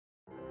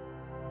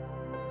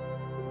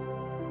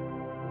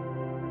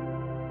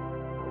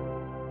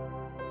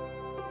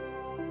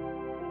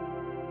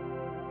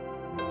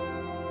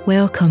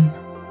Welcome,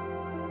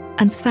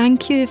 and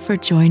thank you for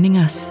joining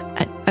us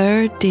at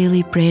Our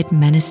Daily Bread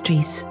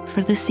Ministries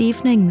for this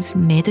evening's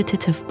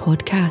meditative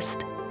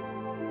podcast.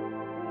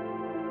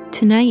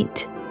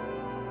 Tonight,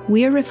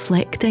 we're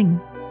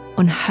reflecting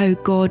on how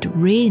God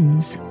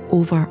reigns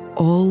over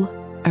all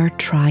our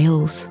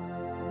trials.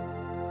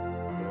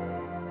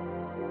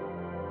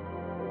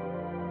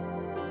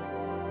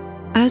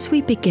 As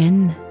we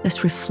begin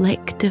this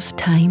reflective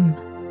time,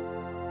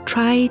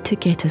 try to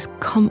get as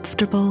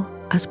comfortable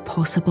as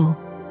possible.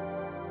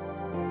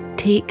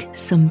 Take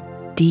some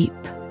deep,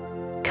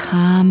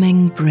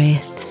 calming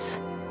breaths.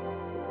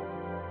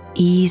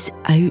 Ease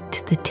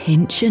out the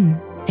tension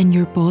in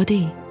your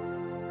body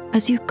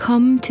as you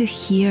come to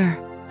hear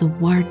the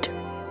word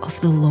of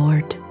the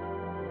Lord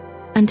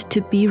and to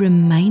be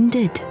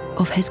reminded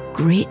of His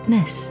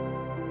greatness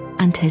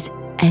and His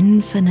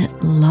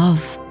infinite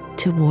love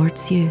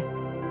towards you.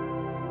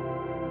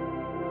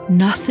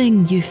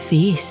 Nothing you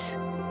face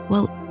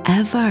will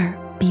ever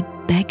be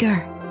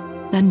bigger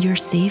than your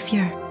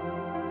Saviour.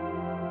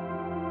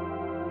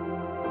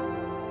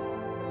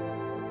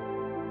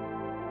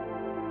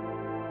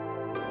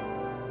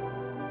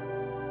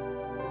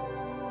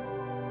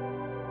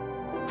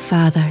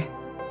 Father,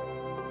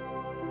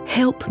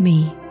 help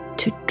me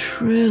to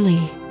truly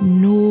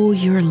know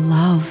your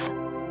love,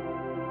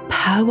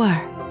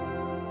 power,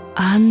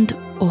 and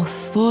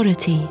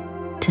authority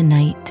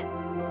tonight.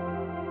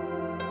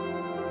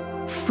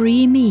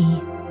 Free me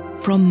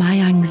from my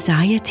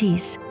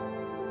anxieties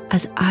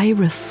as I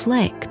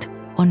reflect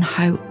on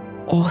how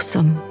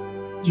awesome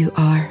you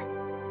are.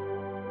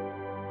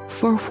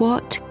 For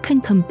what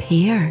can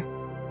compare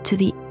to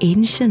the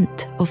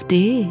Ancient of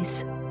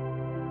Days?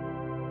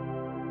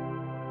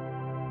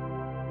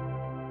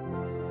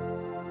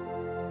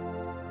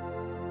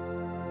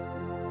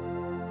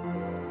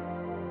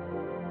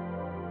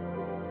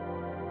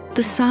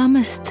 The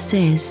psalmist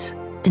says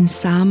in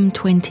Psalm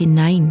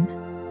 29,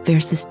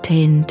 verses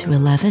 10 to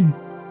 11,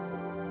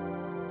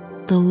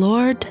 "The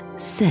Lord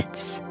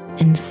sits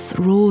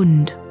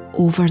enthroned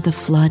over the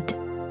flood.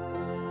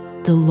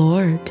 The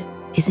Lord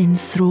is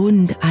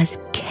enthroned as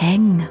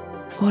King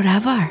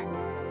forever.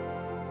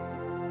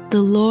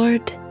 The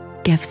Lord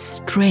gives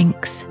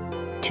strength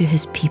to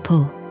His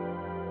people.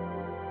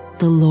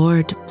 The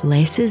Lord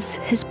blesses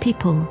His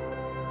people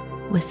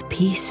with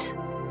peace."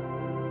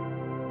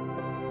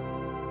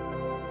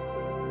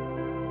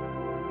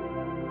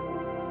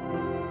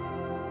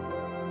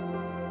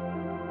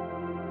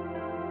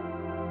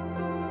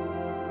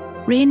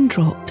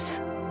 Raindrops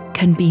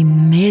can be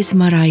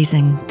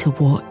mesmerizing to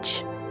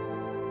watch,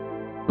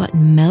 but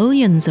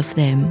millions of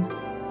them,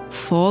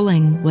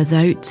 falling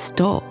without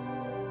stop,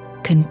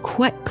 can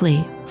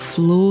quickly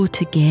flow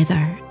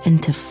together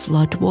into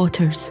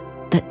floodwaters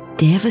that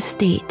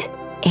devastate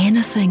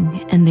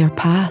anything in their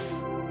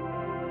path.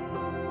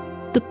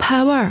 The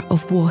power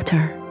of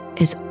water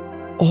is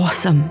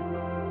awesome,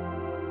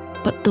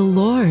 but the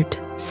Lord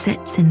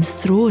sits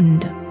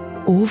enthroned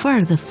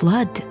over the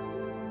flood.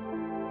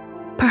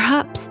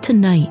 Perhaps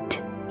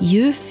tonight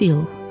you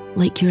feel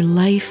like your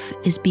life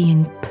is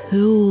being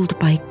pulled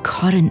by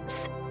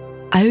currents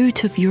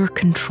out of your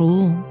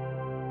control.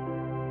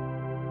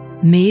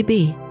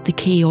 Maybe the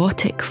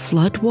chaotic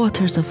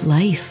floodwaters of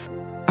life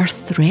are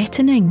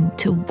threatening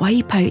to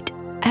wipe out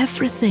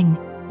everything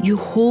you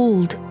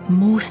hold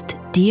most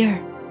dear.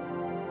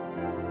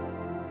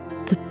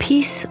 The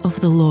peace of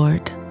the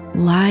Lord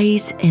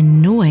lies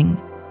in knowing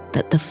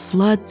that the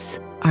floods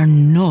are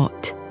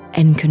not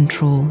in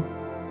control.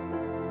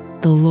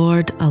 The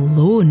Lord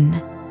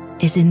alone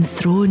is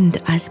enthroned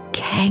as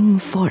King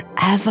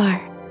forever.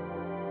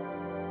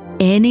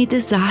 Any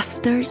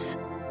disasters,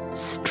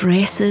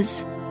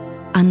 stresses,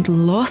 and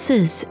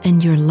losses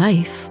in your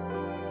life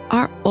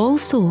are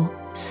also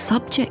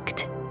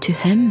subject to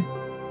Him.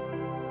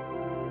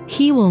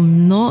 He will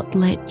not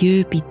let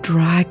you be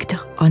dragged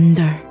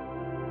under.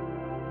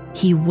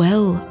 He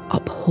will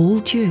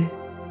uphold you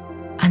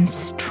and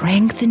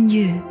strengthen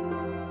you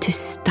to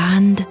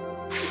stand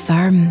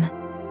firm,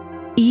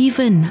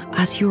 even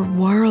as your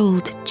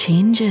world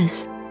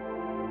changes.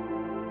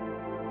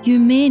 You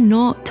may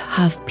not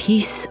have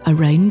peace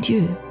around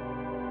you,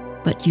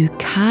 but you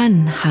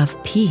can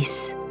have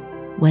peace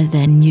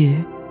within you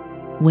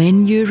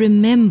when you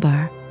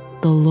remember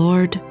the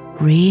Lord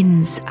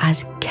reigns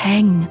as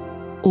King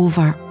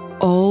over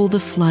all the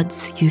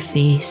floods you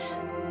face.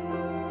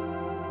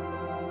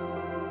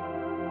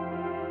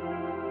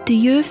 Do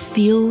you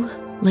feel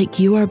like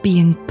you are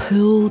being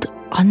pulled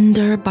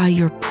under by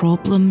your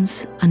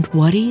problems and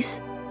worries?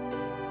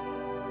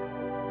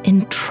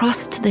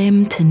 Entrust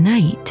them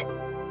tonight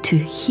to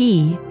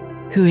He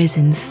who is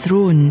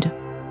enthroned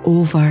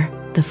over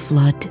the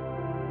flood.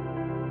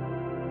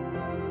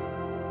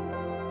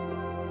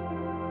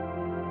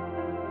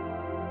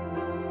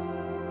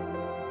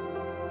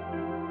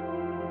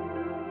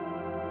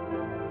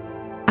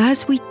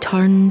 As we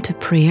turn to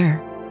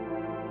prayer,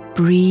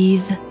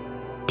 breathe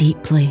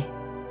deeply,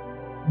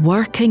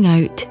 working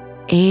out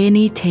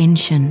any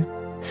tension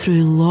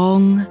through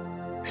long,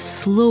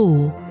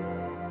 slow,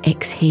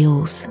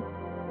 exhales.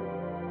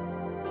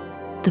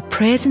 The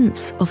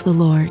presence of the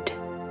Lord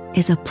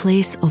is a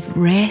place of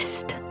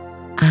rest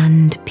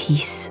and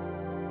peace.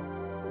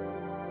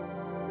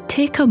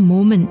 Take a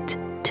moment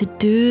to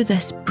do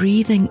this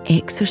breathing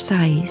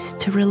exercise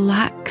to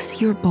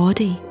relax your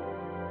body,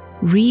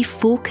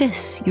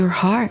 refocus your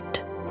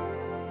heart,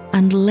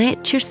 and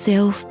let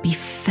yourself be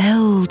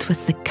filled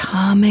with the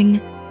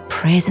calming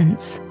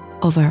presence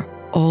of our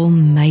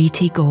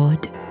Almighty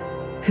God,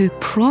 who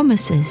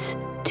promises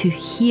to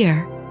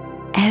hear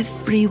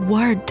every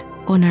word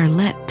on our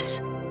lips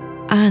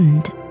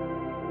and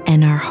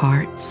in our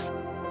hearts.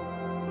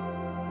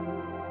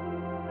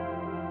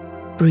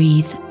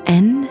 Breathe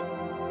in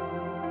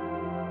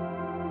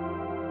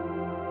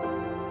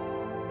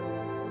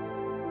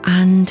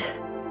and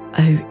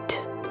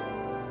out,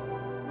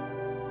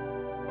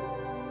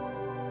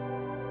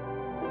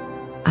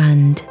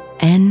 and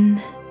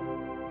in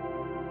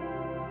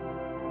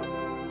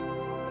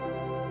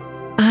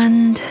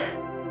and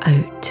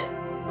out.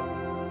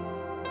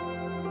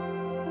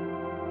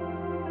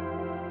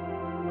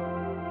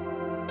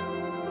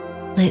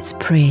 Let's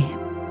pray.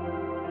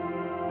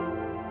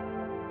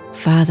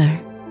 Father,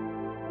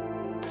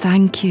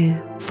 thank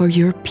you for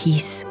your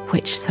peace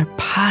which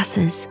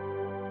surpasses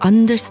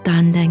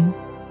understanding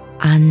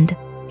and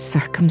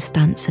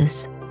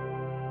circumstances.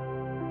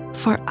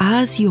 For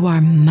as you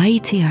are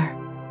mightier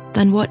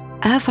than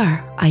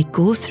whatever I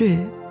go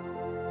through,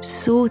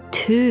 so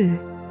too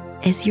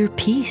is your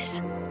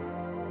peace.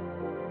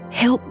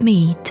 Help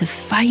me to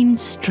find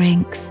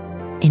strength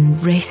in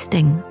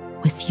resting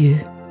with you.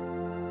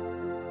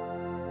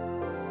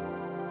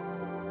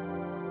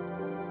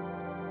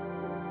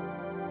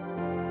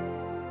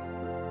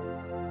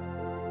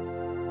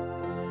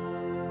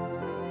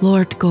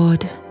 Lord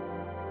God,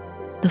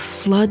 the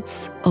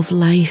floods of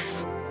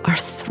life are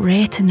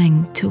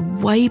threatening to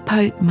wipe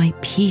out my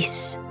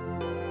peace,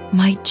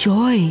 my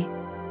joy,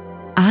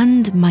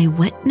 and my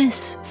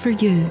witness for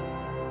you.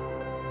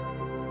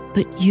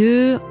 But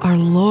you are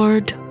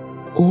Lord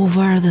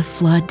over the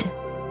flood.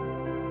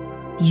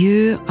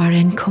 You are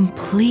in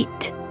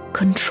complete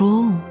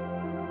control.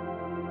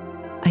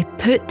 I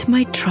put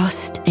my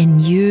trust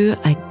in you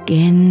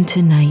again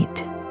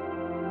tonight.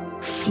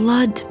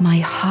 Flood my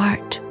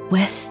heart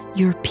with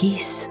your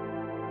peace.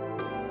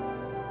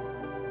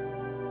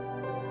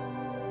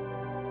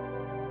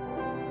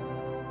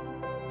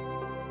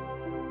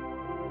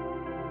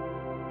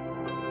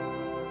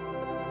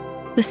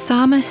 The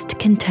psalmist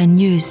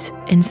continues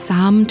in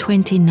Psalm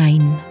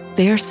 29,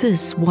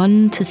 verses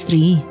 1 to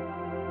 3.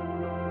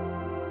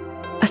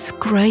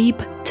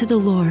 Ascribe to the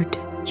Lord,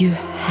 you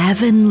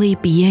heavenly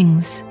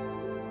beings.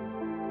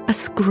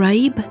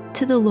 Ascribe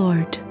to the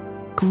Lord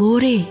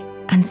glory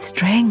and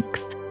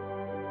strength.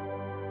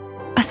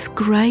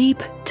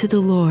 Ascribe to the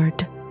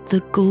Lord the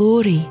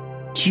glory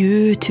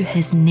due to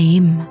his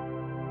name.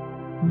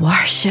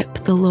 Worship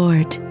the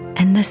Lord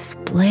in the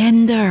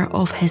splendour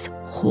of his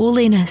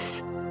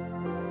holiness.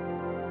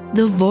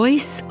 The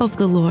voice of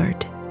the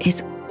Lord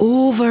is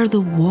over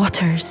the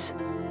waters.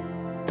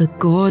 The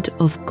God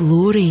of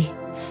glory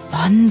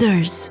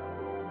thunders.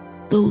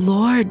 The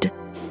Lord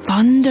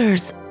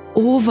thunders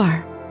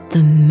over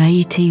the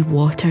mighty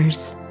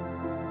waters.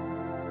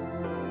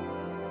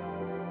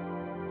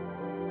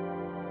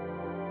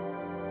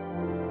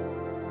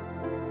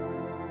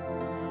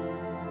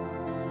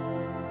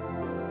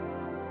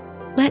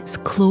 Let's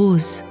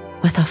close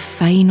with a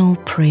final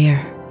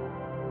prayer.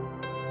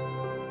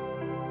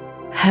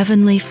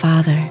 Heavenly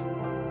Father,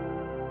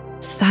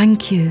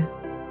 thank you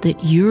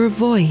that your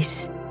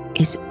voice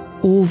is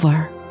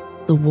over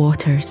the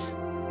waters.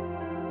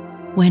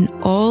 When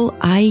all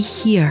I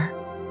hear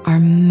are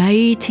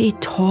mighty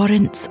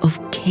torrents of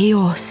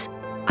chaos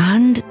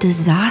and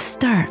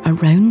disaster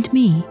around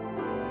me,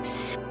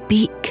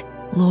 speak,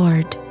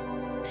 Lord,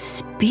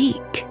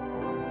 speak.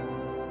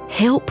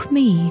 Help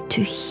me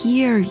to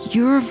hear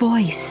your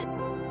voice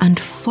and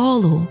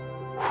follow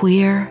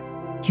where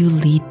you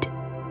lead.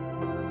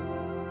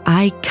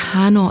 I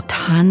cannot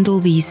handle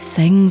these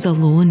things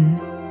alone,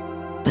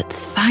 but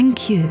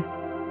thank you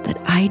that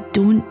I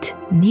don't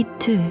need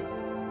to.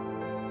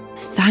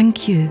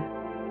 Thank you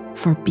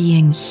for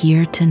being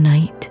here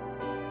tonight.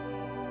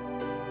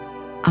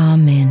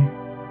 Amen.